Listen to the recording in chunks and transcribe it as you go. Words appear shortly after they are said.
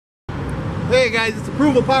Hey guys, it's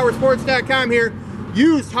ApprovalPowersports.com here.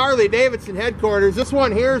 Used Harley Davidson headquarters. This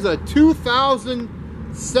one here is a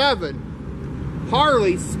 2007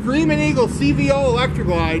 Harley Screaming Eagle CVO Electra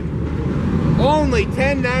Glide. Only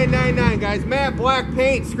 $10,999, guys. Matte black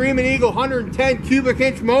paint, Screaming Eagle, 110 cubic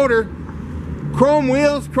inch motor. Chrome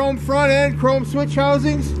wheels, chrome front end, chrome switch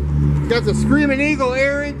housings. Got the Screaming Eagle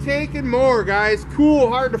air intake and more, guys. Cool,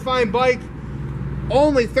 hard to find bike.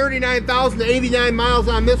 Only 39,089 miles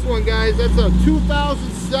on this one, guys. That's a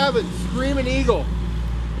 2007 Screaming Eagle.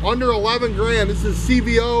 Under 11 grand. This is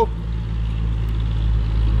CVO.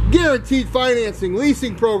 Guaranteed financing,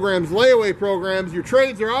 leasing programs, layaway programs. Your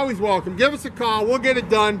trades are always welcome. Give us a call. We'll get it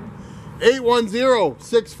done.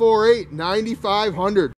 810-648-9500.